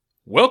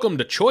Welcome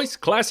to Choice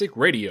Classic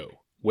Radio.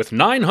 With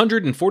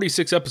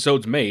 946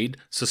 episodes made,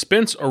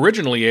 Suspense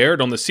originally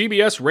aired on the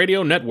CBS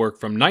radio network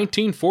from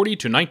 1940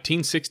 to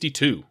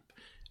 1962.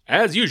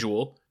 As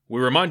usual,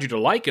 we remind you to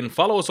like and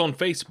follow us on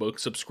Facebook,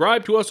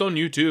 subscribe to us on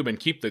YouTube, and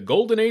keep the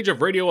golden age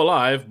of radio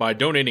alive by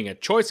donating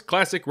at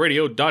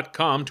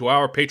choiceclassicradio.com to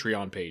our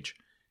Patreon page.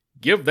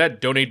 Give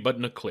that donate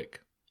button a click.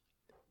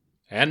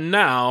 And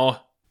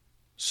now,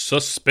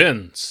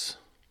 Suspense.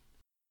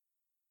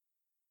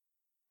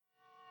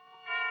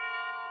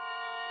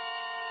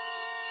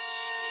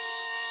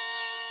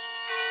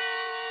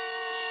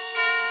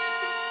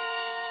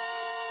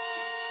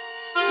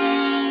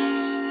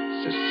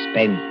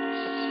 Suspense.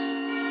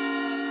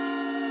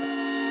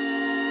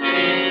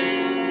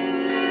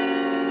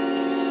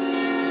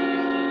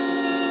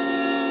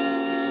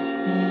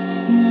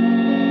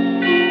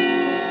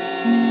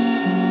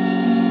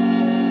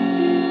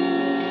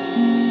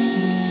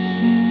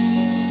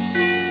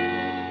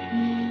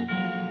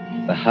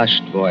 The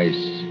hushed voice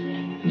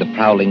and the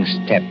prowling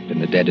step in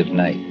the dead of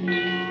night.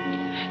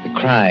 The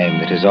crime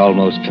that is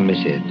almost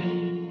committed.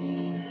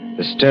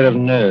 The stir of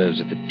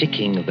nerves at the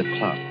ticking of the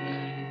clock.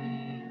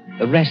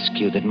 The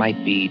rescue that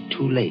might be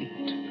too late,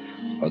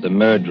 or the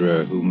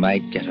murderer who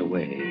might get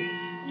away.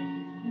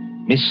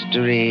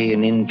 Mystery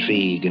and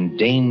intrigue and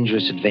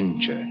dangerous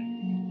adventure.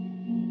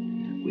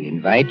 We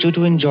invite you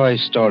to enjoy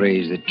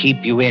stories that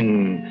keep you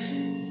in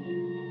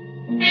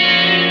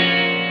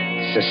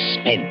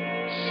suspense.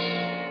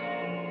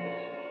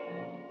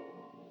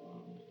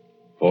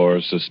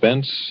 For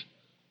Suspense,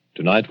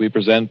 tonight we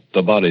present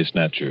The Body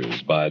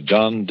Snatchers by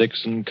John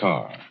Dixon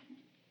Carr.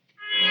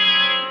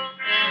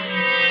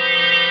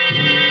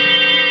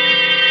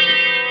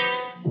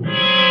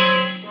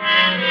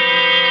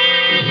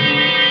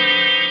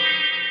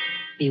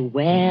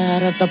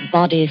 Beware of the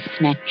body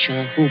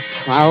snatcher who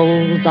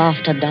prowls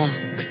after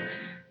dark.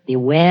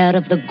 Beware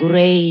of the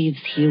graves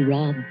he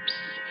robs.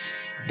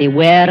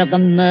 Beware of the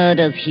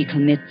murders he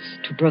commits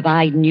to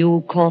provide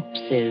new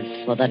corpses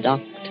for the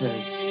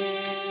doctors.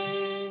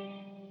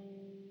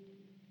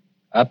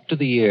 Up to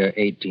the year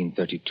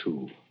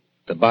 1832,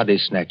 the body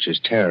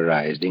snatchers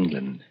terrorized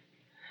England.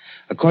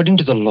 According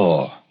to the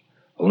law,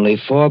 only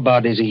 4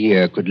 bodies a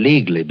year could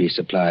legally be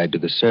supplied to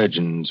the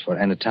surgeons for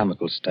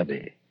anatomical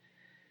study.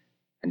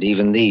 And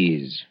even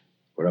these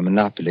were a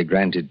monopoly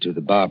granted to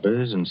the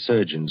Barbers and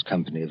Surgeons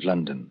Company of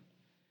London.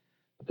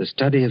 But the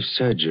study of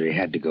surgery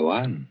had to go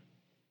on.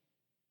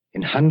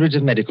 In hundreds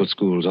of medical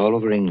schools all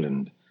over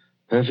England,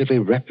 perfectly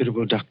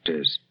reputable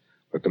doctors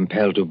were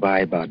compelled to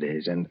buy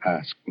bodies and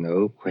ask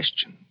no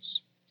questions.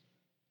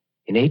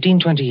 In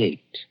 1828,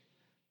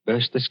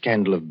 burst the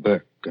scandal of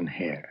Burke and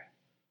Hare,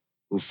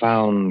 who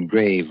found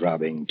grave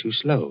robbing too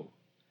slow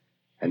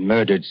and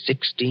murdered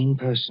 16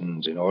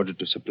 persons in order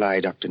to supply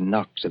Dr.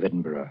 Knox of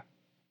Edinburgh.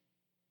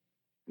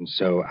 And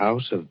so,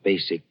 out of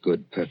basic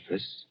good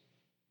purpose,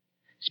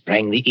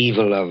 sprang the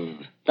evil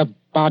of The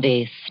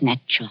body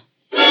snatcher.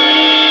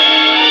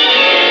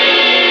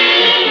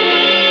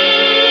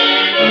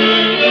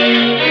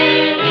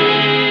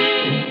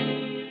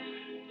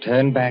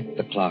 Turn back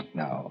the clock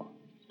now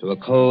to a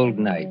cold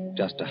night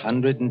just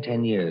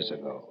 110 years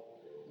ago.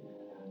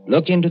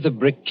 Look into the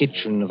brick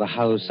kitchen of a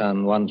house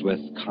on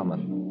Wandsworth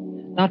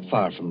Common, not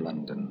far from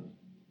London.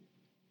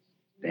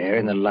 There,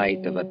 in the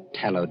light of a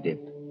tallow dip,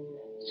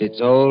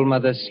 sits old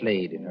Mother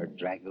Slade in her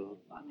draggled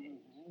bonnet.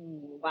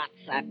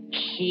 What's a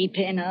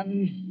keeping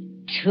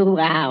 'em? 2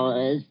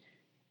 hours.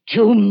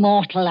 2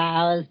 mortal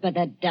hours by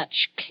the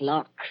Dutch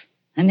clock.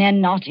 And they're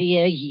not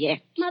here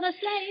yet. Mother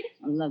Slade?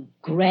 The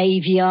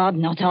graveyard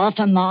not half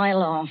a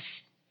mile off.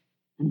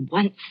 And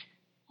once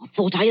I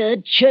thought I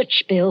heard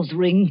church bells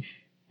ring.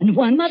 And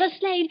once... Mother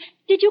Slade,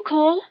 did you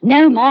call?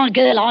 No, my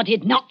girl, I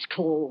did not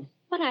call.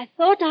 But I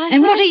thought I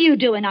And heard... what are you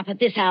doing up at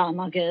this hour,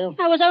 my girl?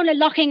 I was only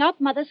locking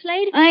up, Mother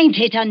Slade. Ain't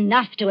it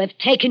enough to have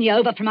taken you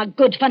over from a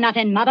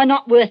good-for-nothing mother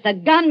not worth the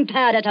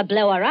gunpowder to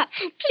blow her up?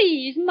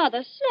 Please,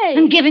 Mother Slade.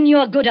 And given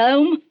you a good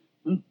home?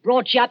 And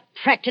brought you up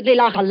practically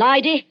like a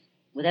lady?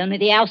 With only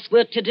the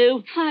housework to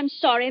do? I'm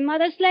sorry,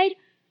 Mother Slade.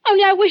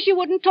 Only I wish you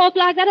wouldn't talk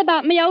like that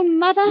about me own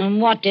mother.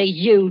 And what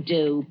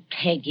do,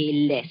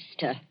 Peggy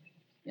Lester?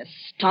 You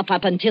stop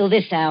up until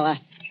this hour.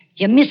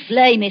 You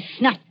mislay me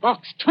snuff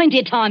box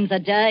 20 times a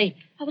day.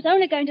 I was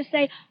only going to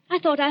say I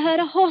thought I heard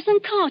a horse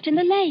and cart in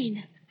the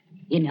lane.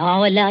 In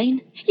our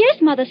lane?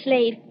 Yes, Mother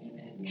Slade.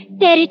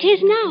 There it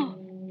is now.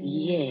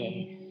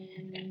 Yes.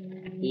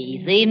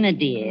 Easy, my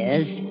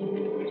dears.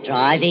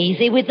 Drive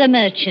easy with the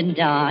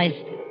merchandise.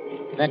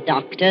 The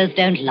doctors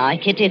don't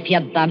like it if you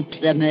bump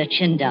the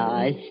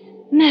merchandise.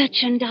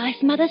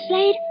 Merchandise, Mother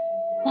Slade?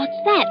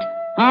 What's that?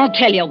 I'll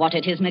tell you what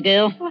it is, my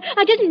girl.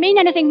 I didn't mean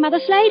anything, Mother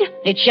Slade.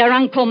 It's your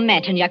Uncle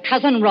Matt and your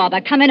cousin Rob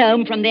are coming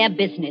home from their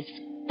business.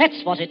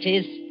 That's what it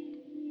is.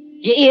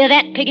 You hear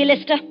that, Peggy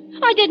Lister?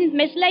 I didn't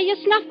mislay your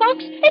snuff box.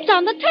 It's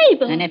on the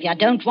table. And if you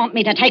don't want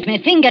me to take my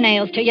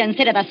fingernails to you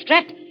instead of a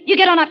strap, you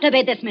get on up to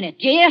bed this minute,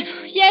 do you?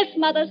 Yes,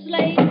 Mother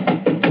Slade.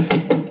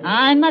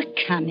 I'm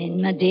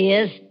a-coming, my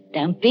dears.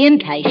 Don't be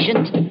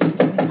impatient.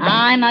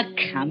 I'm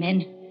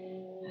a-coming.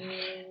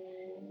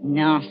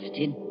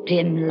 Nasty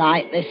dim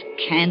light this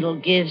candle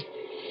gives.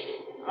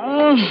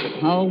 Oh,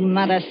 old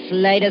Mother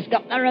Slater's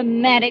got the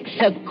rheumatic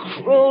so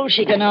cruel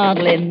she can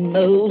hardly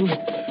move.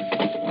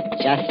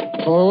 Just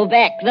pull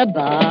back the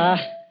bar,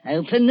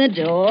 open the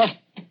door.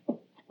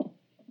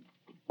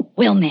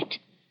 Wilmette,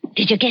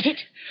 did you get it?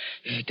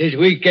 Did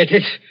we get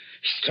it?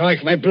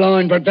 Strike me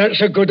blind, but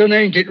that's a good one,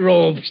 ain't it,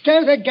 Rob?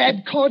 Stir the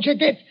gab, can't you?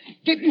 Get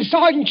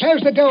inside and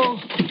close the door.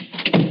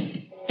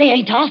 They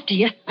ain't after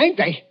you. Ain't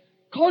they?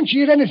 Can't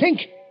you hear anything?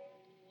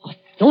 I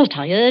thought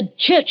I heard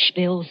church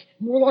bells.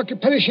 More like a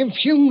perishing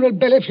funeral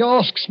bell, if you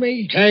asks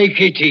me.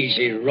 Take it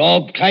easy,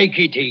 Rob. Take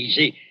it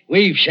easy.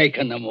 We've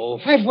shaken them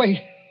off. Have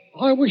we?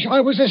 I wish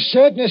I was as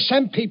certain as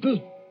some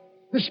people.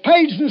 The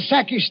spades and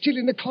sack is still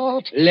in the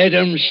cart. Let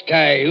 'em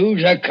stay.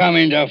 Who's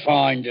a-coming to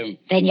find 'em?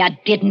 Then you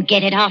didn't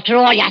get it after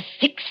all, you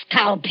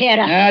thick-skull pair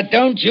of... Now,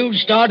 don't you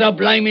start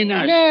a-blaming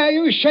us. Now,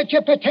 you shut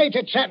your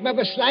potato trap,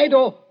 Mother Slade,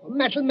 or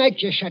Matt'll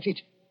make you shut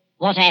it.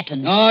 What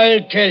happened?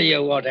 I'll tell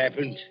you what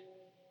happened.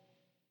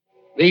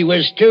 We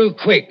was too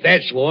quick,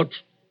 that's what.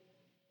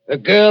 The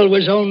girl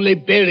was only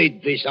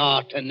buried this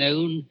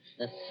afternoon.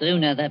 The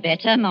sooner the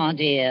better, my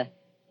dear.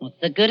 What's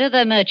the good of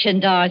the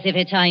merchandise if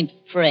it ain't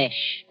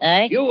fresh,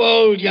 eh? You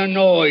hold your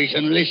noise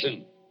and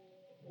listen.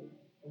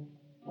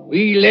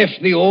 We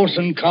left the horse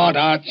and cart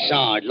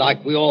outside,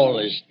 like we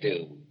always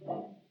do.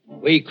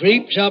 We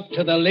creeps up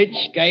to the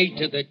lich gate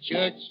of the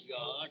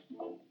churchyard.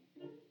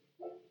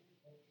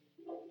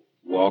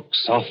 Walk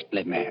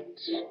softly, Matt.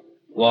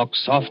 Walk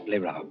softly,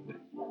 Rob,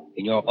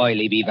 in your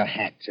oily beaver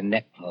hats and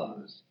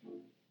neckcloths,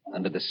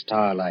 under the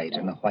starlight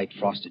and the white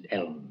frosted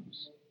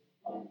elms.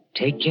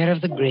 Take care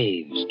of the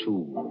graves,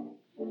 too.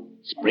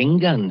 Spring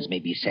guns may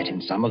be set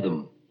in some of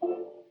them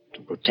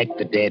to protect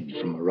the dead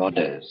from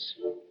marauders.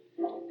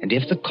 And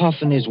if the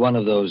coffin is one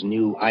of those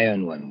new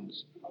iron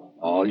ones,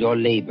 all your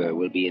labor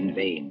will be in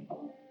vain.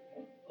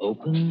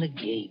 Open the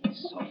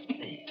gates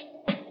softly.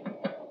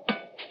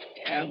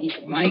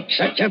 Don't make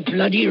such a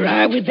bloody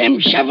row with them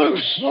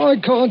shovels. I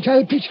can't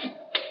help it.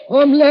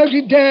 I'm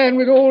loaded down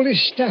with all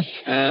this stuff.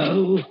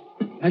 Oh,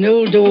 and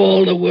who'll do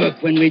all the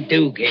work when we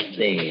do get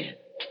there?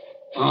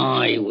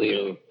 I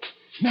will.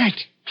 Matt,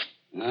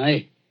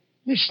 Aye?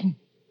 listen.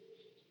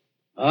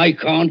 I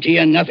can't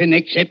hear nothing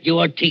except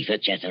your teeth are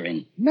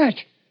chattering. Matt,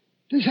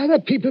 there's other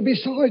people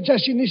besides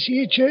us in this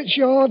here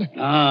churchyard.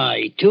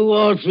 Aye, 200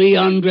 or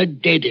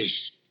 300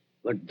 deaders.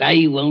 But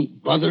they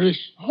won't bother us.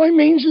 I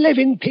means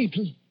living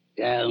people.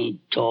 Don't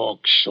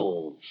talk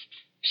soft.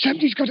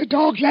 Somebody's got a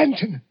dark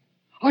lantern.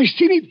 I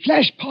seen it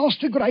flash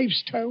past the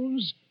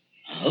gravestones.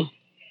 Oh?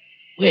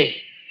 Where?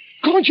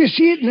 Can't you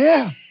see it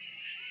now?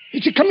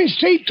 It's a-coming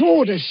straight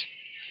toward us.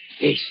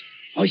 Yes,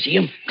 I see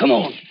him. Come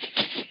on.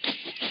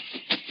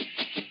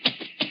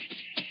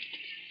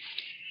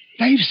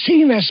 They've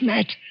seen us,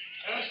 Matt.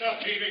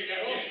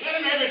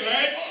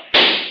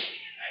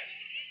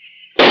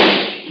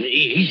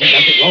 Easy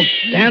does it,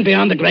 Rob. Down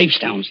beyond the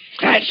gravestones.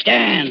 Crouch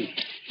down.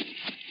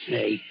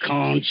 They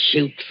can't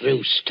shoot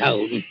through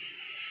stone.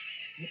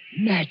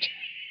 Matt,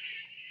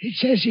 it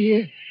says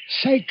here,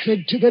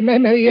 sacred to the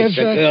memory It's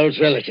of... the girl's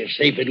relatives.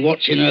 They've been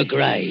watching her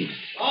grave.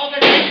 All the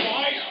great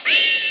boys.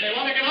 They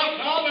want to get up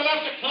now. They'll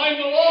have to climb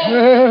the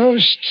wall. Oh,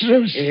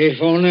 Struth.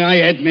 If only I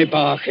had me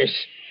Barkers.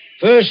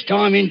 First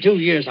time in 2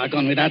 years I've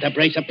gone without a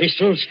brace of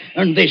pistols,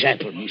 and this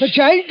happens. But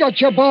you ain't got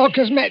your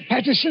barkers, Matt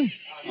Patterson.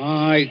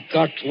 I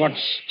got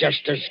what's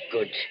just as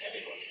good.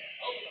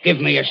 Give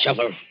me a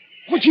shovel.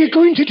 What are you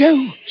going to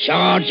do?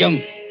 Charge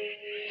 'em.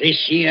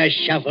 This here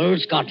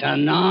shovel's got a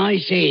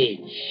nice edge.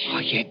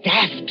 Are you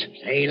daft?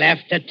 They'll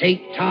have to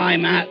take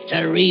time out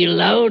to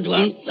reload,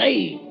 won't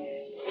they?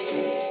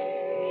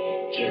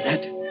 Hear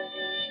that?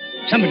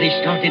 Somebody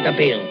started the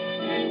bell.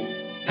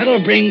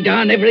 That'll bring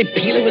down every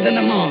peeler within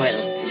a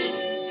mile.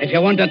 If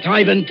you want a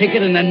tithing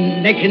ticket and a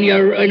neck in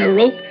a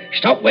rope,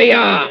 stop where you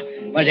are.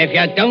 But if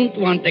you don't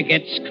want to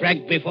get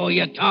scragged before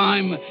your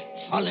time,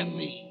 follow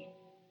me.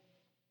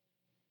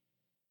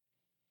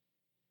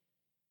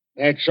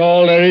 That's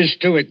all there is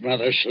to it,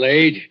 Mother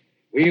Slade.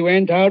 We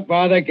went out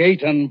by the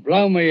gate, and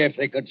blow me if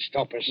they could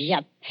stop us. You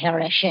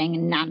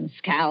perishing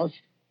numbskulls.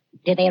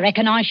 Did they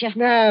recognize you?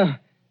 No.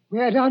 We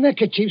had our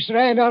neckerchiefs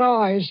round our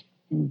eyes.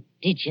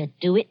 Did you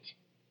do it?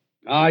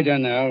 I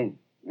don't know.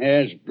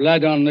 There's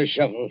blood on the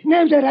shovel.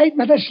 No, there ain't,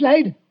 Mother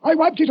Slade. I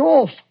wiped it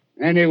off.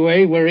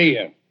 Anyway, we're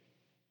here.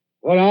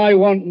 What I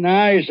want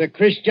now is a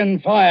Christian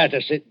fire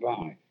to sit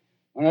by,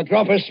 and a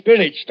drop of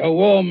spirits to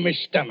warm my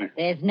stomach.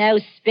 There's no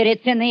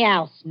spirits in the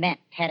house, Matt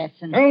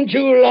Patterson. Don't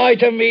you lie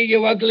to me,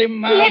 you ugly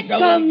mouth. Let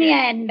go of me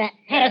hand, Matt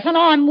Patterson.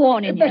 I'm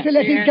warning You better you.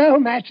 let it go,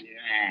 Matt.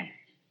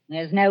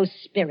 There's no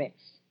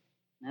spirits.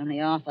 Only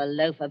half a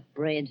loaf of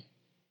bread.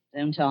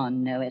 Don't I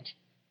know it?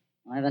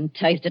 I haven't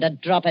tasted a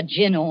drop of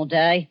gin all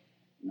day.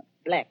 And the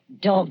black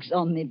dog's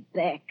on me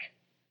back.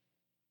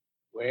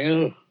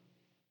 Well,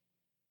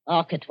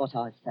 Hark at what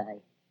I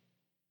say.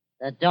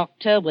 The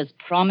doctor was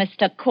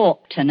promised a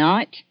corpse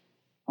tonight.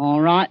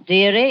 All right,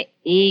 dearie.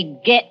 He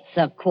gets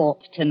a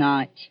corpse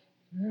tonight.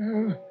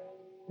 Oh,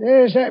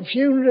 there's that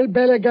funeral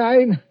bell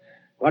again.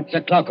 What's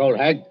the clock, old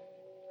hag?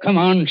 Come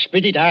on,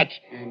 spit it out.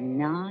 A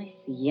nice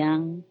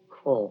young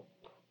corpse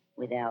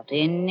without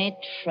any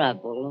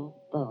trouble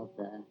or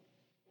bother.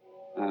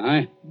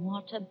 Aye.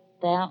 What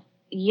about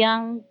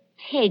young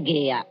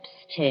Peggy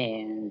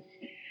upstairs?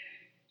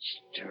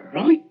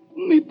 Strike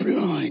me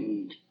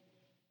blind.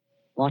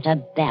 What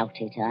about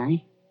it,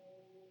 eh?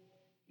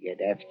 You'd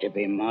have to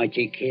be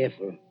mighty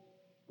careful.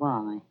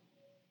 Why?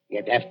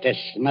 You'd have to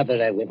smother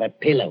her with a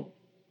pillow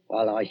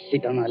while I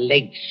sit on her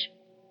legs.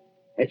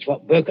 That's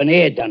what Burke and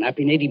Hare done up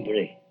in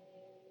Edinburgh.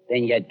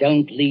 Then you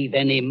don't leave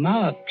any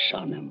marks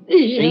on them.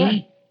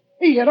 See?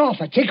 Here, off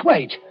a tick,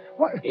 wait.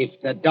 What?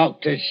 If the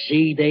doctors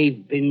see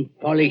they've been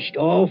polished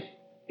off,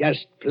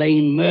 just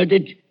plain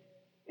murdered,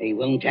 they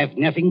won't have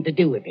nothing to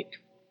do with it.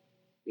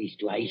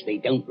 Leastways, they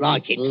don't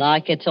like it.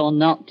 Like it or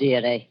not,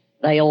 dearie,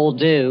 they all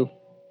do.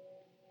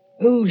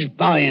 Who's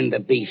buying the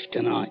beef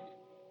tonight?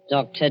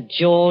 Dr.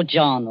 George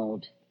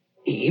Arnold.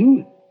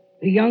 Him?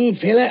 The young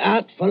fella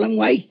out Fulham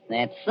way?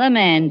 That's the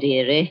man,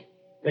 dearie.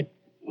 But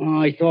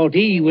I thought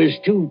he was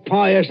too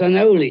pious and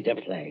holy to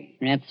play.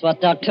 That's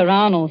what Dr.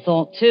 Arnold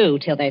thought, too,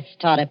 till they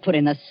started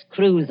putting the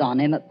screws on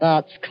him at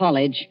Bart's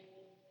College.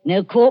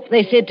 No corp,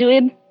 they said to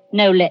him.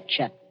 No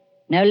lecture.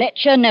 No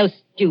lecture, no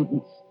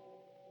students.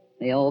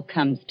 It all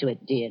comes to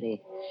it,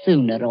 dearie,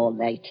 sooner or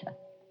later.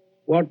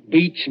 What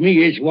beats me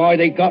is why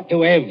they got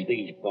to have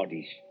these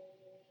bodies.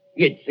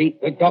 You'd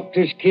think the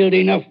doctors killed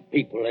enough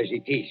people as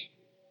it is,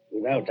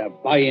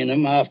 without buying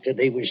them after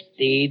they was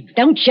dead.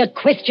 Don't you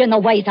question the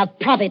ways of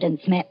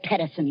Providence, Matt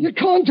Patterson. You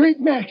can't do it,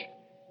 Matt.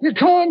 You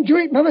can't do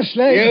it, Mother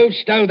Slade. You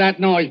stow that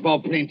noise,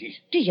 Bob Prentice.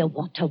 Do you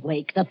want to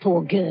wake the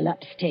poor girl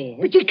upstairs?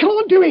 But you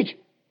can't do it.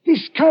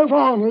 This cove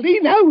Arnold, he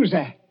knows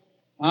her.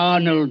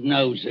 Arnold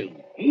knows who.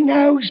 He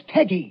knows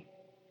Peggy.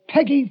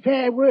 Peggy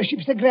fair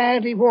worships the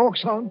ground he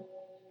walks on.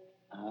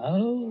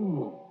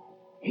 Oh.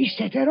 He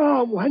set her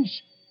arm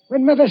once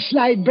when Mother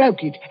Slade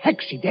broke it,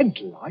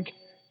 accidental-like,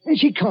 and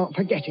she can't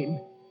forget him.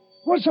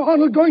 What's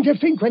Arnold going to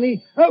think when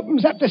he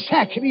opens up the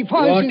sack and he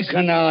finds What his...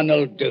 can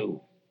Arnold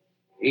do?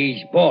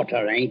 He's bought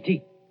her, ain't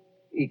he?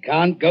 He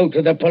can't go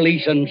to the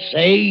police and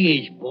say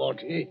he's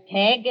bought her.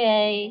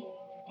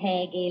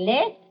 Peggy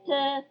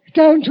Lester.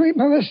 Don't do it,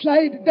 Mother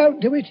Slade. Don't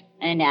do it.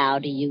 And how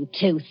do you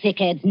two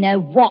thickheads know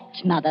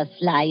what Mother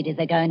Slade is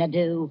going to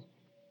do?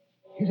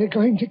 You're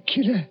going to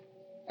kill her,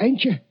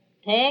 ain't you?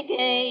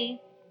 Peggy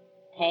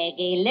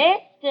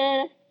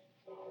Lester.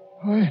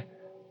 I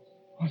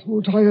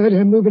thought I heard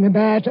her moving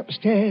about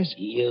upstairs.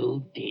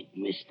 You did,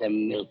 Mr.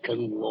 Milk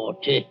and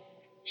Water.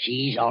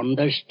 She's on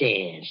the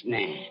stairs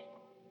now.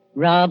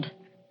 Rob,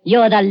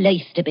 you're the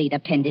least to be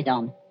depended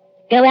on.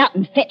 Go out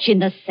and fetch in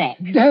the sack.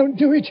 Don't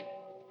do it.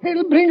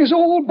 It'll bring us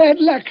all bad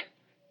luck.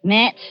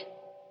 Matt,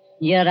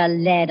 you're a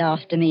lad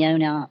after me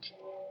own heart.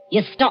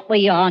 You stop where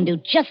you are and do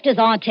just as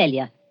I tell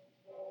you.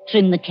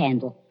 Trim the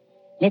candle.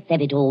 Let's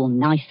have it all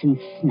nice and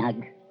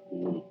snug.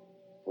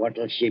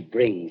 What'll she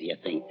bring, do you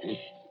think? Huh?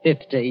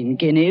 15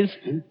 guineas.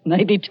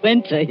 Maybe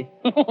 20.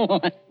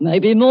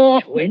 Maybe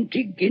more.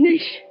 20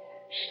 guineas?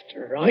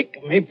 Strike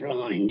me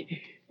blind.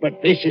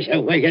 But this is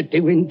a way of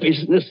doing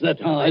business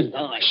that I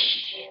like.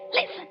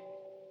 Listen.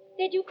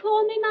 Did you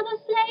call me Mother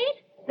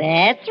Slade?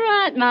 That's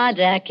right, my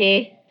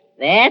ducky.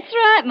 That's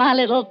right, my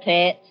little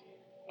pet.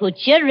 Put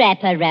your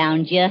wrapper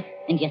round you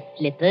and your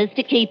slippers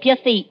to keep your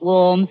feet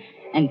warm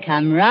and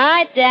come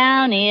right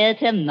down here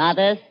to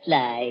Mother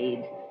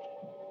Slade.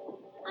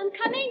 I'm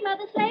coming,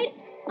 Mother Slade.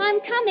 I'm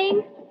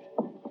coming.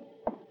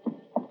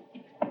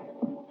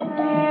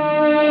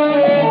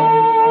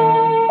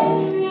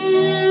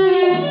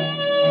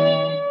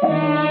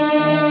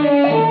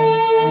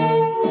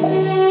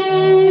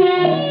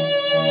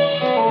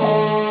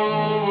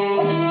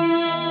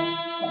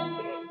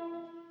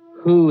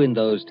 Who in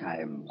those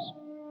times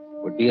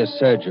would be a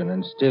surgeon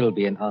and still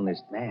be an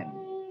honest man?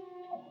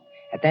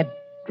 At that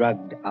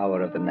drugged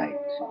hour of the night,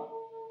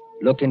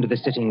 look into the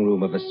sitting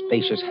room of a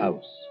spacious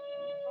house.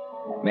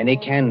 Many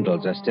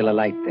candles are still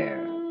alight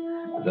there,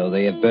 though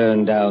they have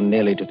burned down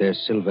nearly to their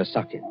silver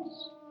sockets.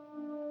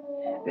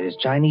 There is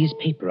Chinese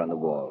paper on the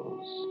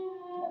walls,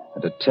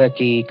 and a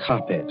turkey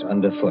carpet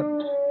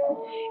underfoot.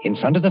 In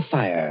front of the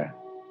fire,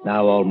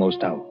 now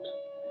almost out,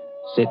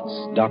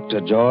 sits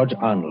Dr. George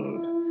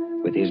Arnold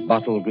with his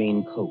bottle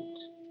green coat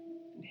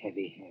and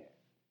heavy hair.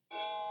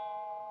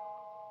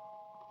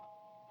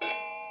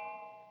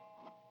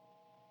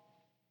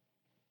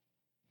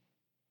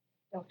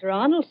 Dr.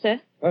 Arnold, sir.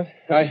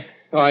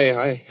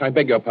 I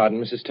beg your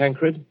pardon, Mrs.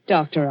 Tancred.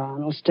 Dr.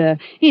 Arnold, sir.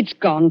 It's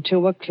gone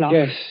 2 o'clock.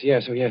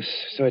 Yes,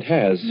 so it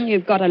has.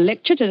 You've got a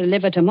lecture to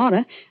deliver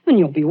tomorrow, and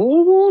you'll be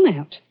all worn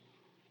out.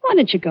 Why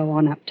don't you go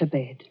on up to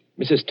bed?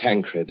 Mrs.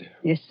 Tancred.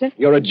 Yes, sir?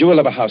 You're a jewel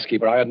of a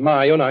housekeeper. I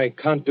admire you, and I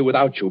can't do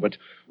without you, but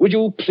would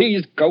you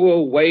please go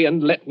away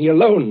and let me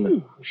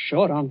alone?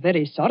 Sure, I'm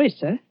very sorry,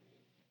 sir.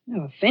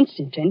 No offense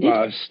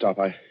intended. Stop.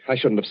 I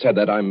shouldn't have said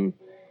that. I'm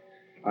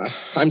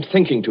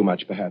thinking too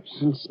much, perhaps.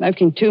 And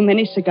smoking too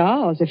many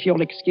cigars, if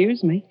you'll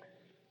excuse me.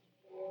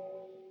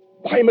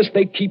 Why must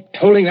they keep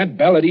tolling that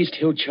bell at East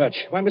Hill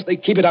Church? Why must they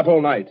keep it up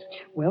all night?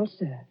 Well,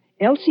 sir,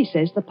 Elsie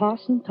says the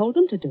parson told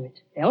them to do it.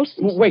 Elsie.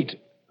 Wait.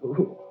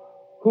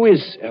 Who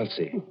is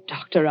Elsie?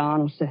 Dr.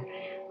 Arnold, sir.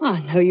 I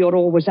know you're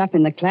always up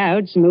in the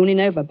clouds, mooning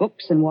over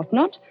books and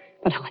whatnot,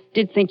 but I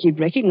did think you'd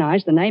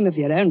recognize the name of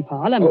your own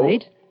parlour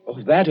maid.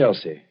 Oh, that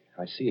Elsie.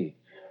 I see.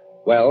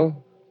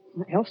 Well?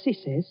 Elsie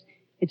says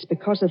it's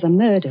because of the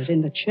murder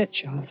in the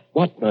churchyard.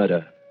 What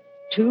murder?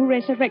 2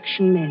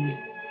 resurrection men.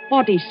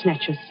 Body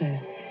snatchers, sir.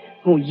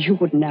 Oh, you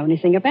wouldn't know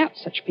anything about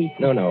such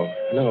people.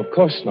 No, of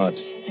course not.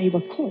 They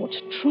were caught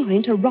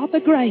trying to rob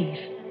a grave,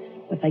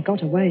 but they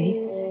got away.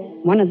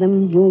 One of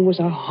them was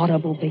a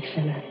horrible big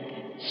fella.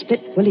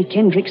 Split Willie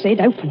Kendrick's head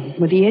open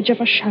with the edge of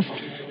a shovel.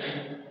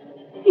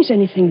 Is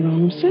anything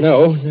wrong, sir?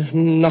 No,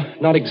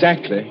 not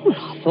exactly. Well,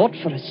 I thought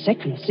for a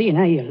second, seeing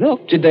how you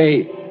looked. Did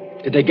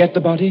they get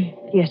the body?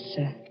 Yes,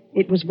 sir.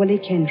 It was Willie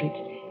Kendrick.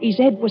 His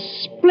head was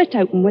split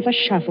open with a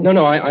shovel.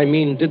 No, I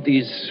mean, did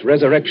these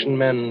resurrection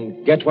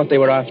men get what they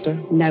were after?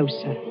 No,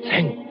 sir.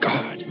 Thank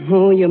God.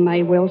 Oh, you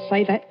may well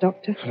say that,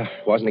 Doctor. Well, I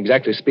wasn't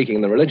exactly speaking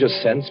in the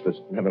religious sense, but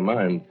never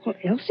mind. Well,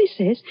 Elsie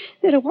says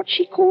there are what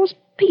she calls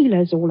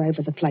peelers all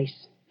over the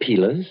place.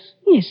 Peelers?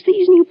 Yes,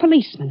 these new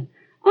policemen.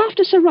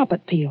 After Sir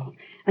Robert Peel.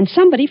 And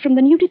somebody from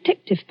the new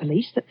detective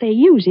police that they're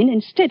using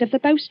instead of the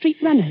Bow Street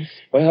runners.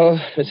 Well,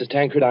 Mrs.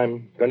 Tancred,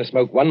 I'm going to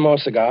smoke one more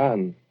cigar,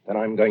 and then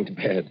I'm going to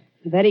bed.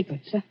 Very good,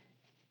 sir.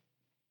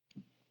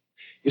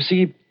 You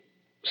see,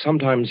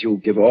 sometimes you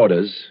give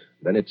orders,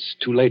 then it's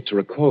too late to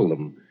recall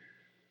them.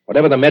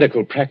 Whatever the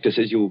medical practice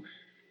is, you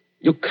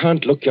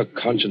can't look your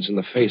conscience in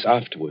the face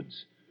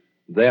afterwards.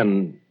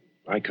 Then,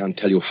 I can't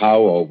tell you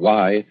how or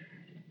why,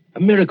 a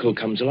miracle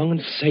comes along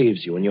and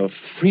saves you, and you're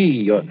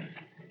free,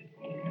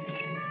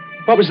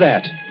 What was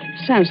that?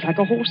 Sounds like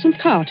a horse and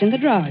cart in the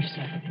drive,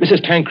 sir.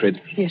 Mrs. Tancred.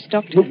 Yes,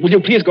 Doctor? Will you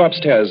please go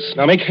upstairs?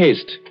 Now, make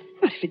haste.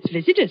 But if it's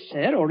visitors,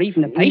 sir, or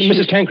even a patient...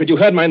 Mrs. Tancred, you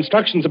heard my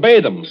instructions.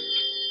 Obey them.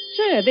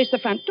 Sir, there's the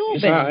front door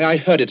Yes, bell. I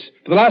heard it.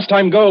 For the last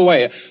time, go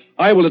away.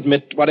 I will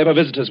admit whatever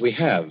visitors we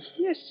have.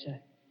 Yes, sir.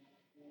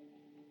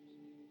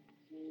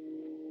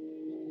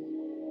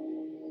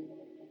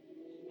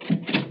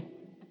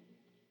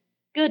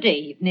 Good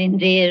evening,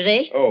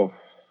 dearie. Oh,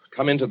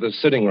 come into the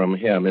sitting room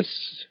here,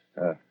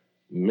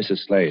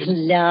 Mrs. Slade.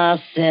 La,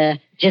 sir.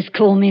 Just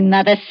call me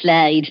Mother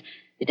Slade.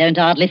 It don't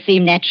hardly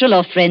seem natural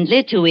or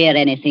friendly to hear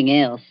anything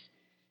else.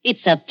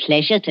 It's a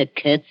pleasure to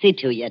curtsy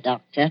to you,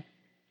 Doctor.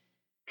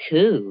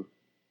 Coo,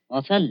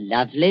 what a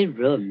lovely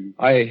room.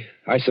 I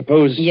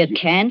suppose... Your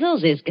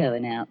candles is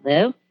going out,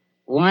 though.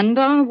 One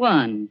by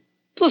one.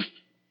 Poof.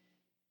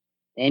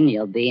 Then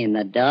you'll be in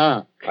the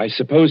dark. I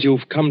suppose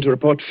you've come to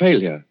report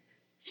failure.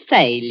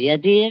 Failure,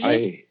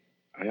 dearie?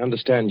 I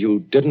understand you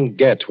didn't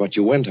get what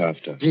you went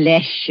after.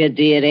 Bless you,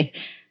 dearie.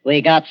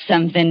 We got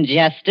something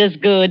just as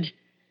good.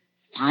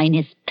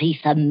 Finest piece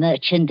of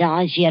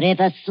merchandise you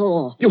ever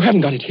saw. You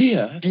haven't got it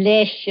here.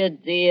 Bless you,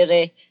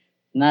 dearie.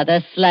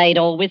 Mother Slade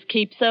always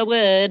keeps her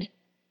word.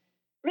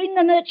 Bring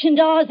the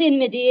merchandise in,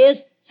 my dears,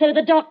 so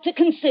the doctor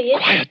can see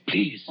it. Quiet,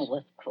 please. Oh,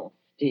 of course,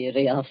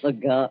 dearie, I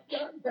forgot.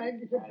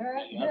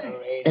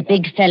 The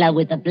big fellow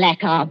with the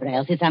black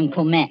eyebrows is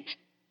Uncle Matt.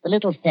 The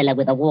little fellow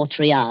with the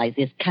watery eyes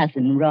is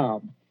Cousin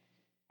Rob.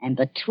 And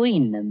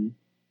between them,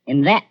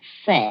 in that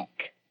sack,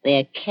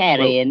 they're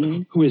carrying...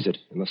 Well, who is it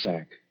in the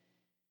sack?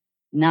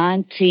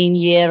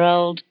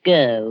 19-year-old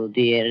girl,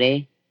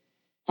 dearie.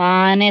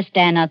 Finest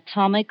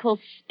anatomical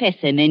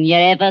specimen you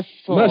ever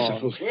saw.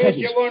 Merciful Where do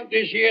you want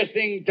this here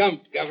thing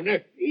dumped,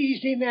 Governor?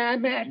 Easy now,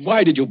 Matt.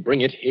 Why did you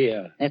bring it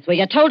here? That's where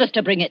you told us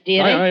to bring it,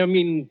 dearie. I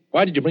mean,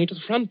 why did you bring it to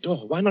the front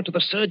door? Why not to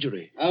the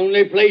surgery?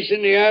 Only place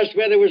in the house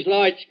where there was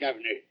lights,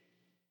 Governor.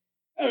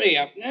 Hurry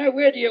up now.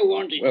 Where do you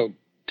want it? Well,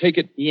 take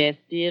it... Yes,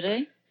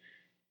 dearie?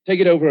 Take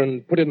it over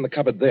and put it in the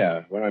cupboard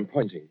there, where I'm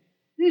pointing.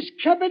 This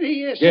cupboard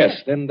here, sir.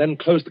 Yes, then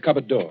close the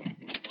cupboard door.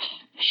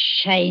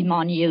 Shame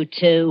on you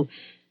two.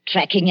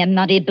 Tracking your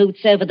muddy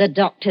boots over the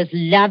doctor's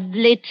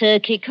lovely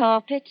turkey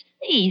carpet.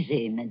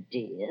 Easy, my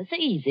dears,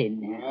 easy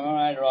now. All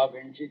right,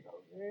 Robin. She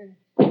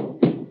goes.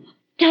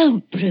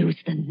 Don't bruise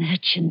the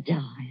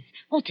merchandise.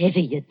 Whatever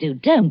you do,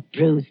 don't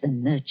bruise the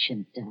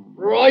merchandise.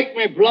 Right,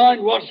 me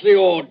blind. What's the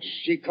odds?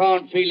 She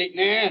can't feel it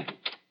now.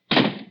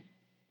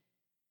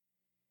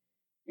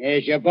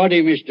 There's your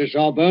body, Mr.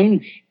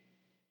 Sawbones.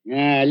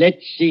 Now,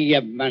 let's see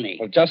your money.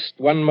 Well, just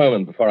one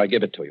moment before I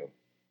give it to you.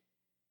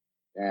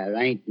 There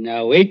ain't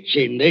no itch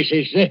in this,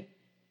 is there?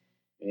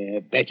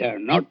 There better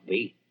not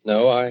be.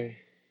 No, I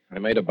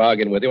made a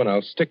bargain with you, and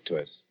I'll stick to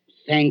it.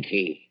 Thank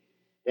ye.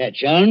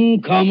 That's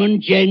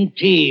uncommon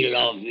genteel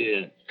of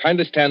you.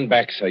 Kindly stand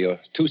back, sir. You're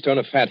 2 stone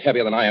of fat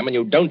heavier than I am, and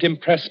you don't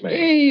impress me.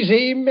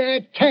 Easy,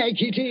 Matt.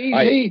 Take it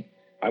easy.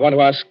 I want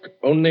to ask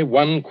only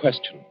one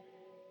question.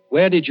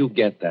 Where did you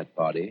get that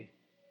body?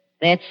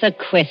 That's a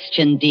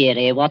question,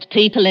 dearie, what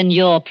people in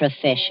your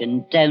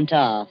profession don't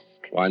ask.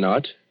 Why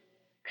not?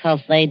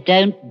 'Cause they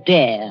don't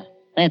dare.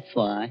 That's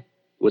why.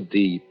 Would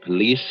the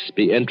police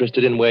be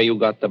interested in where you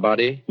got the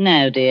body?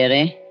 No,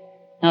 dearie.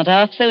 Not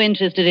half so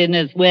interested in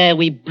as where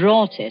we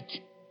brought it.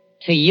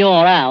 To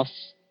your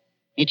house.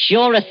 It's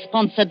your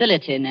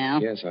responsibility now.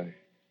 Yes, I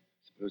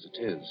suppose it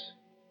is.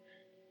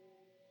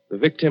 The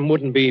victim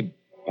wouldn't be,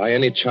 by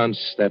any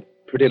chance, that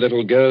pretty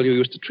little girl you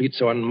used to treat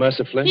so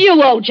unmercifully?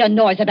 You hold your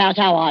noise about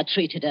how I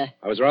treated her.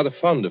 I was rather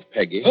fond of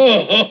Peggy.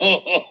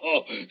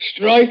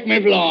 Strike me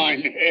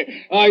blind.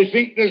 I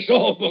think the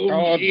sawbones...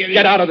 Oh,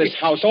 get out of this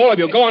house, all of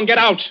you. Go on, get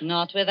out.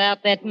 Not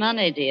without that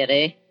money,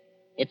 dearie.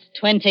 It's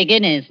 20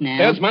 guineas now.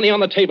 There's money on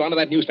the table under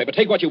that newspaper.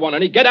 Take what you want,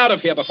 Ernie. Get out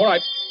of here before I...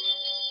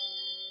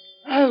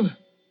 Oh,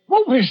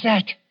 what was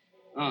that?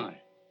 Aye.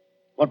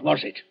 What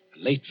was it?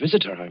 A late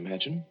visitor, I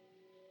imagine.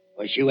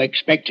 Was you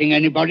expecting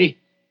anybody?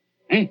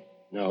 Eh?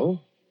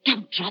 No.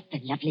 Don't drop the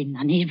lovely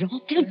money,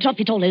 Rob. Don't drop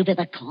it all over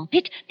the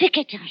carpet. Pick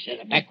it up. Is it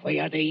the back way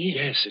out of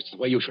here? Yes, it's the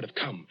way you should have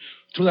come.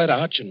 Through that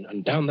arch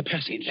and down the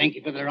passage. Thank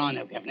you for the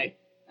rhino, Governor.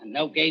 And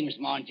no games,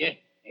 mind you,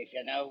 if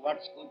you know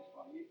what's good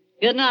for you.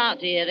 Good night,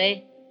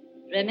 dearie.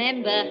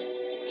 Remember,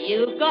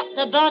 you've got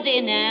the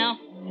body now.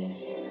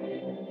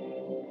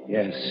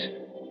 Yes.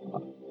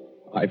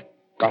 I've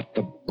got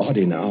the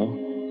body now.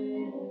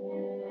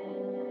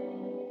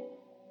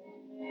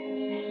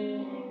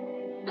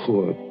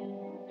 Poor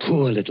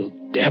little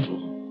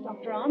devil.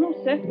 Dr. Arnold,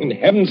 sir. In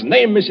heaven's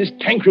name, Mrs.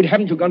 Tancred,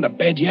 haven't you gone to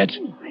bed yet?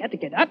 I had to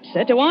get up,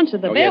 sir, to answer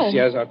the bell.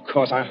 Yes, of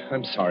course.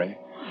 I'm sorry.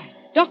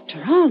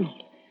 Dr.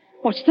 Arnold,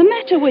 what's the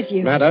matter with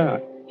you?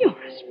 Matter? You're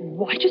as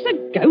white as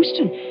a ghost,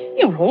 and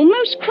you're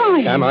almost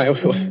crying. Am I?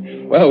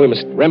 Well, we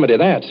must remedy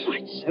that. Oh,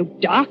 it's so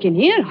dark in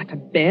here, I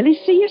could barely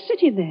see you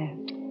sitting there.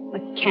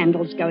 The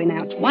candles going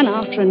out, one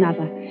after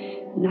another.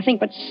 Nothing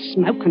but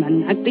smoke and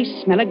an ugly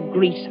smell of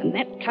grease, and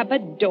that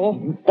cupboard door.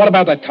 What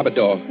about that cupboard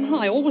door?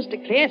 I always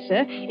declare,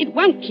 sir, it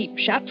won't keep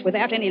shut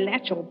without any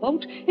latch or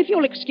bolt, if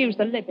you'll excuse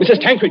the liberty.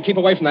 Mrs. Tancred, keep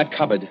away from that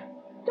cupboard.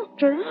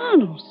 Dr.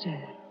 Arnold, sir.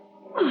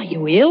 Are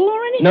you ill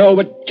or anything? No,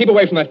 but keep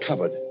away from that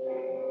cupboard.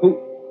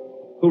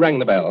 Who rang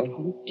the bell?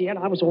 Oh, dear,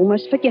 I was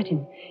almost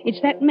forgetting.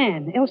 It's that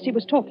man Elsie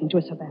was talking to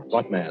us about.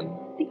 What man?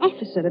 The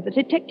officer of the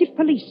detective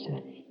police, sir.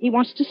 He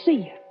wants to see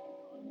you.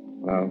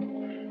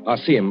 Well, I'll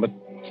see him, but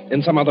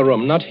in some other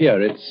room, not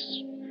here.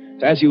 It's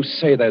as you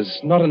say, there's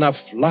not enough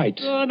light.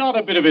 Not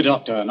a bit of it,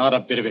 Doctor, not a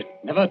bit of it.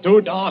 Never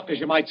too dark, as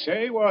you might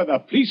say, where the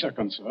police are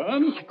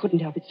concerned. I couldn't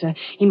help it, sir.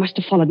 He must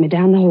have followed me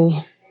down the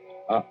hall.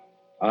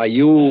 Are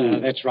you...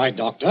 That's right,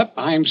 Doctor.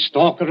 I'm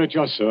Stalker at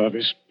your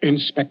service.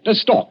 Inspector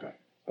Stalker.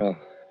 Well,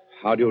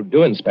 how do you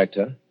do,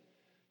 Inspector?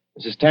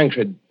 Mrs.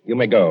 Tancred, you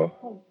may go.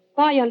 Oh,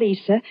 by your leave,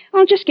 sir.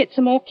 I'll just get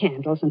some more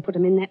candles and put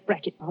them in that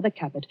bracket by the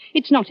cupboard.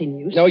 It's not in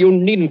use. No, you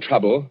needn't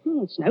trouble.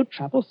 It's no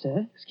trouble,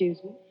 sir. Excuse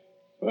me.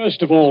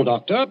 First of all,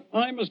 Doctor,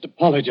 I must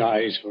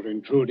apologize for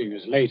intruding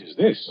as late as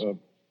this.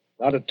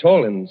 Not at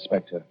all,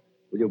 Inspector.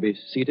 Will you be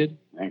seated?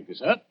 Thank you,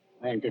 sir.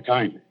 Thank you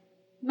kindly.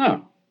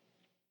 Now,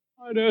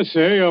 I dare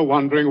say you're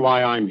wondering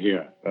why I'm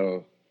here.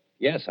 Oh,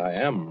 yes, I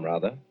am,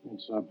 rather.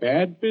 It's a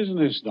bad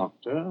business,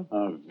 Doctor.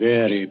 A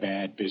very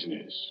bad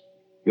business.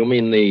 You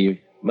mean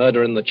the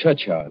murder in the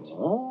churchyard?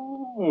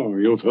 Oh,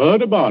 you've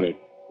heard about it.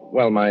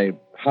 Well, my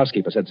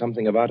housekeeper said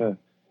something about a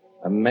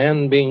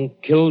man being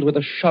killed with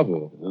a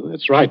shovel.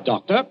 That's right,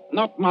 Doctor.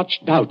 Not much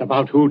doubt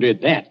about who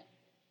did that.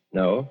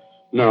 No?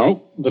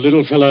 No. The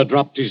little fella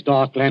dropped his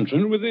dark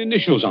lantern with the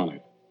initials on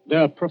it.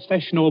 They're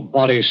professional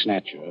body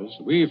snatchers.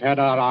 We've had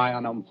our eye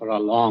on them for a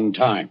long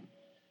time.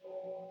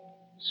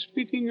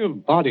 Speaking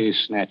of body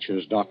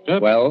snatchers, Doctor...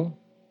 Well?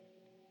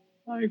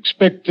 I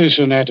expect this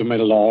anatomy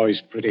law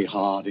is pretty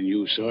hard on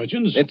you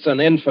surgeons. It's an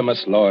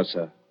infamous law,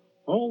 sir.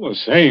 All the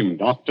same,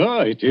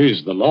 Doctor, it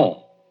is the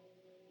law.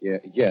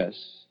 Yes.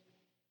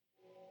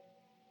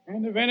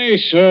 And if any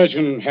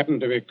surgeon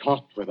happened to be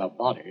caught with a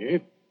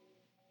body,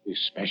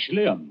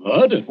 especially a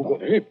murdered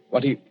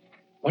body...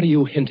 What are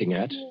you hinting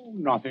at? Oh,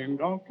 nothing,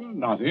 Doctor,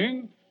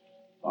 nothing.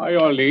 By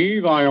your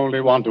leave, I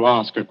only want to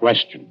ask a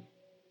question.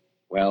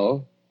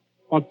 Well?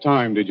 What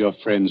time did your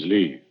friends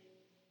leave?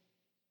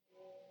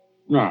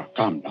 Now,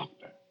 come,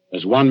 Doctor.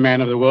 As one man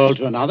of the world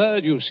to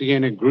another, do you see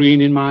any green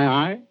in my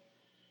eye?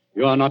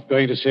 You are not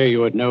going to say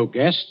you had no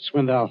guests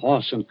when their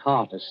horse and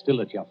cart are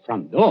still at your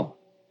front door.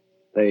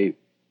 They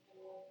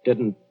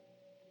didn't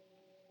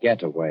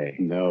get away.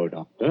 No,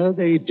 Doctor,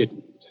 they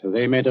didn't.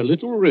 They made a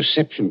little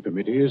reception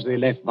committee as they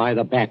left by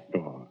the back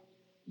door.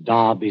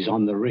 Darbies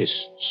on the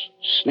wrists.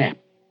 Snap.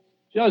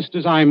 Just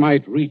as I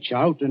might reach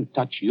out and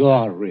touch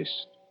your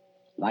wrist.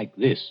 Like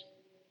this.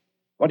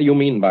 What do you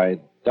mean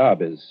by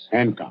darbies?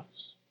 Handcuffs.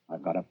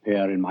 I've got a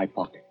pair in my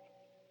pocket.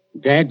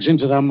 Gags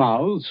into their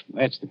mouths.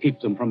 That's to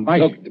keep them from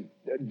biting.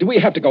 Look, do we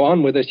have to go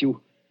on with this?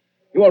 You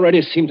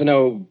already seem to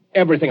know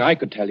everything I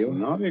could tell you.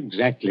 Not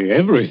exactly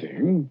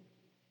everything.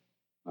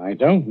 I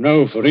don't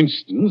know, for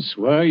instance,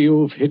 where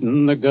you've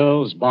hidden the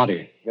girl's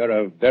body. You're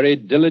a very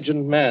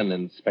diligent man,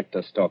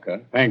 Inspector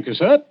Stalker. Thank you,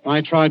 sir.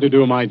 I try to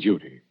do my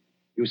duty.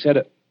 You said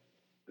a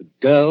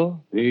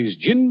girl? These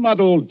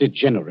gin-muddled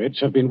degenerates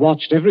have been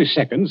watched every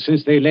second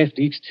since they left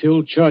East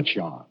Hill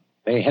Churchyard.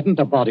 They hadn't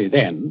a body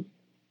then,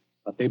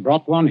 but they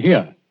brought one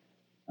here.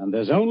 And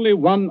there's only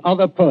one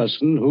other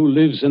person who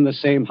lives in the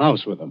same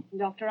house with them.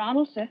 Dr.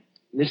 Arnold, sir.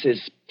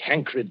 Mrs.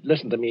 Tancred,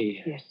 listen to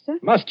me. Yes, sir?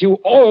 Must you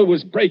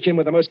always break in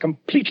with the most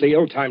completely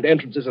ill-timed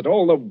entrances at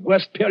all the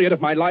worst period of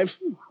my life?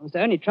 I was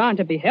only trying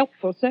to be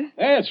helpful, sir.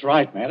 That's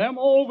right, madam.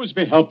 Always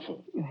be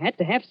helpful. You had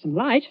to have some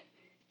light.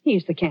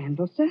 Here's the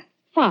candles, sir.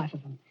 5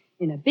 of them,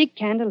 in a big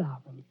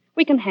candelabrum.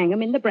 We can hang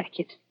them in the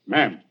bracket.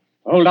 Ma'am,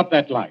 hold up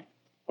that light.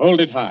 Hold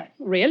it high.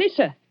 Really,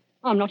 sir?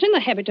 I'm not in the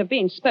habit of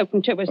being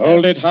spoken to as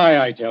Hold it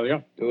high, I tell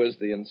you. Do as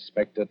the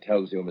inspector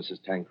tells you,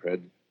 Mrs.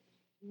 Tancred.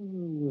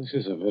 This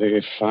is a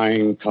very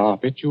fine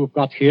carpet you've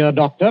got here,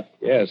 Doctor.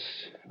 Yes,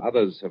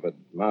 others have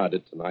admired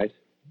it tonight.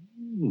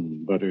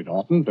 But it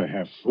oughtn't to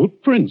have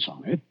footprints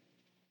on it.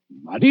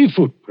 Muddy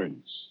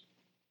footprints.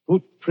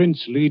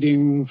 Footprints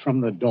leading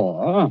from the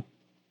door,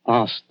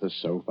 past the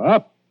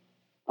sofa,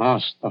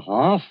 past the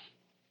hearth,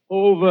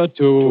 over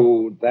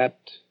To that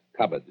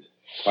cupboard.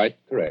 Quite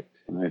correct.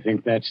 I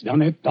think that's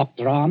done it,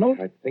 Dr. Arnold.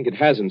 I think it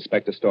has,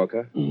 Inspector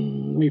Stalker.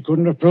 We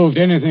couldn't have proved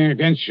anything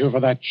against you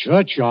for that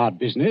churchyard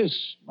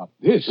business, but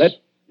this...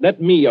 Let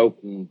me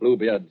open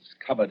Bluebeard's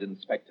cupboard,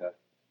 Inspector.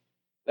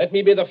 Let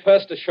me be the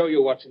first to show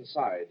you what's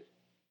inside.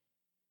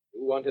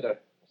 You wanted a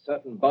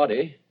certain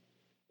body.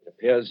 It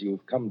appears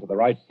you've come to the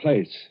right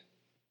place.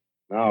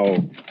 Now,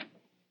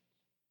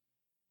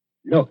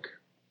 look.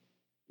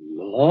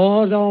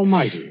 Lord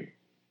Almighty.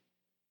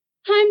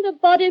 I'm the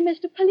body,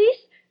 Mr. Police.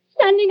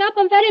 Standing up,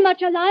 I'm very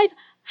much alive.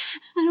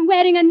 And I'm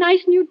wearing a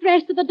nice new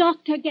dress that the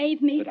doctor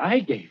gave me. That I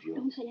gave you?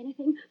 Don't say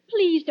anything.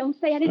 Please don't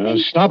say anything.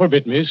 Stop a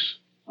bit, miss.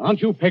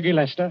 Aren't you Peggy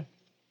Lester?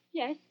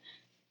 Yes.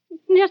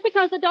 Just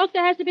because the doctor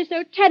has to be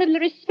so terribly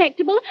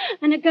respectable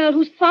and a girl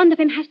who's fond of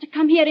him has to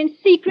come here in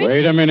secret.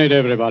 Wait a minute,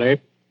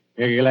 everybody.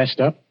 Peggy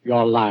Lester,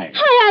 you're lying.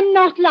 I am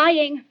not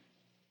lying.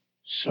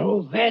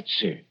 So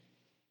that's it.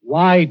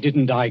 Why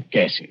didn't I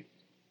guess it?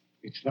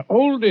 It's the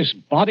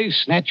oldest body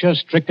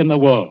snatcher's trick in the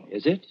world.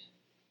 Is it?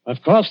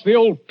 Of course, the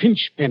old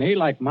pinch penny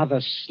like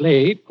Mother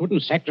Slade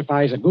couldn't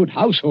sacrifice a good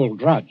household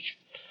drudge.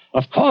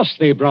 Of course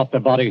they brought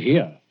the body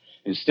here,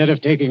 instead of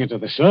taking it to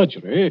the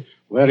surgery,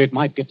 where it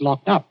might get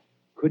locked up.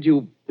 Could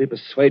you be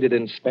persuaded,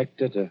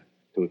 Inspector,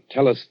 to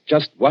tell us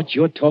just what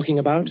you're talking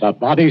about? The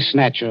body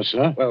snatcher,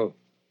 sir. Well,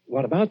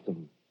 what about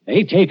them?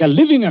 They take a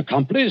living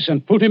accomplice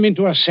and put him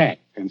into a sack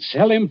and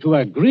sell him to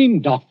a green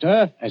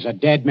doctor as a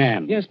dead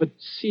man. Yes, but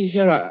see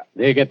here,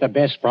 They get the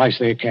best price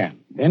they can.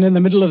 Then in the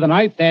middle of the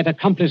night, that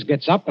accomplice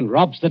gets up and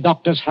robs the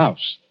doctor's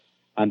house.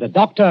 And the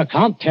doctor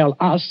can't tell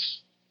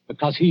us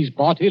because he's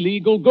bought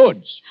illegal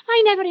goods.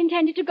 I never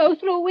intended to go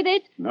through with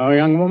it. No,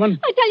 young woman?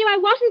 I tell you, I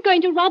wasn't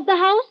going to rob the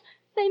house.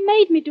 They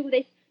made me do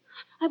this.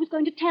 I was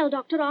going to tell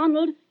Dr.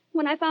 Arnold.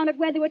 When I found out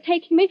where they were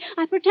taking me,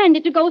 I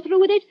pretended to go through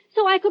with it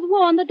so I could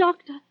warn the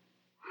doctor.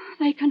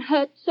 They can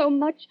hurt so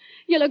much,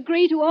 you'll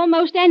agree to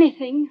almost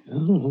anything.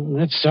 Oh,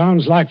 that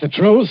sounds like the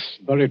truth,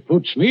 but it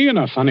puts me in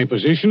a funny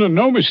position and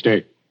no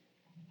mistake.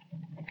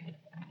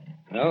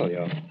 Well,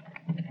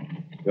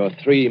 your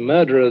 3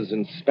 murderers,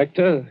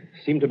 Inspector,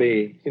 seem to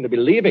be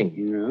leaving.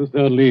 Yes,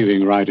 they're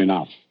leaving right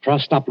enough.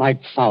 Trussed up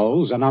like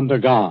fowls and under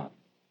guard.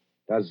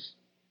 Does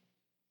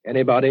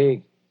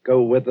anybody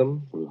go with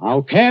them? Well,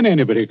 how can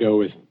anybody go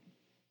with them?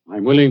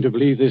 I'm willing to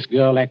believe this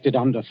girl acted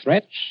under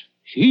threats.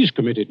 She's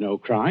committed no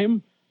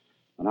crime.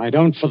 And I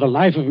don't for the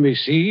life of me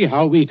see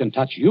how we can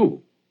touch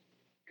you.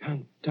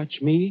 Can't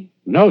touch me?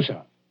 No,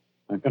 sir.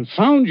 And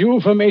confound you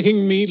for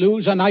making me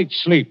lose a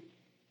night's sleep.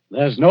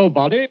 There's no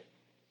body.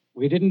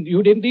 You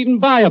didn't even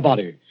buy a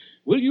body.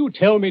 Will you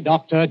tell me,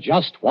 Doctor,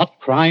 just what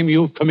crime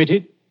you've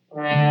committed?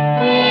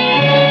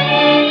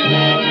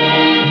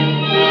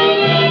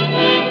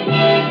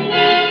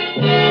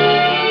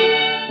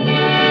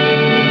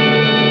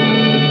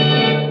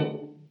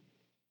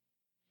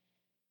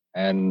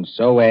 And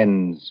so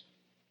ends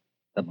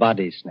The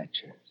Body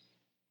Snatchers.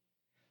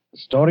 The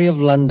story of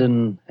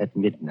London at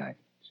midnight,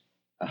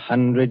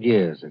 100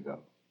 years ago.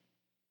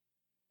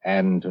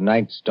 And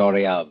tonight's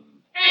story of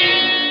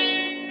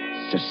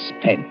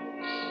suspense.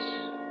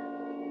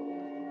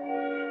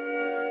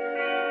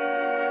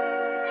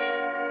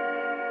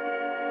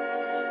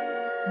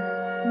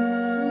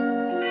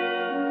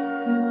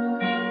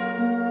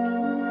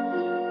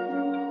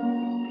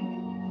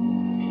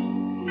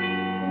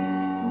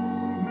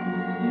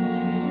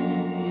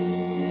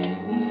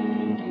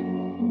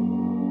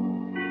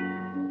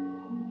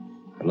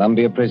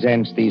 Columbia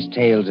presents these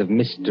tales of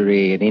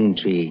mystery and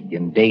intrigue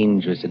and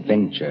dangerous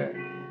adventure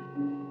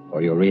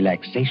for your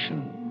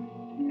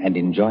relaxation and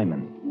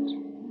enjoyment.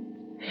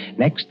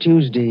 Next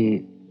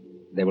Tuesday,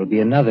 there will be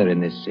another in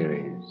this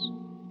series.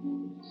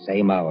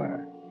 Same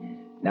hour,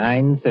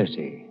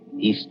 9:30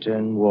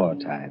 Eastern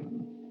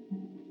Wartime.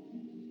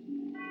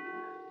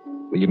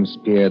 William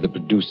Spear, the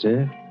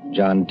producer,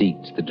 John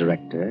Dietz, the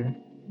director,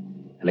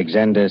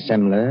 Alexander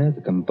Semler,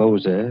 the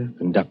composer,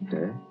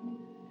 conductor,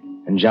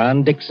 and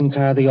John Dixon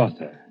Carr, the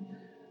author,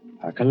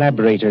 are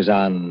collaborators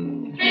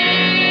on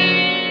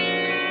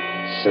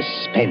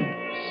Suspense.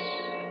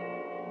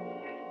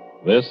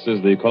 This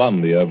is the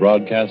Columbia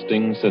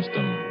Broadcasting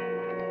System.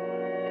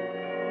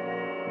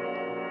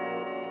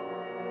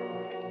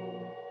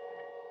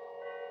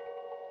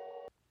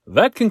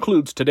 That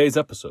concludes today's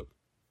episode.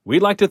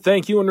 We'd like to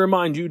thank you and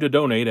remind you to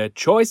donate at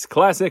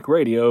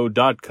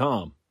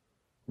choiceclassicradio.com.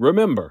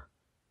 Remember,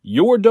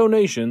 your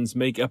donations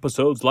make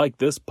episodes like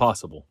this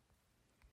possible.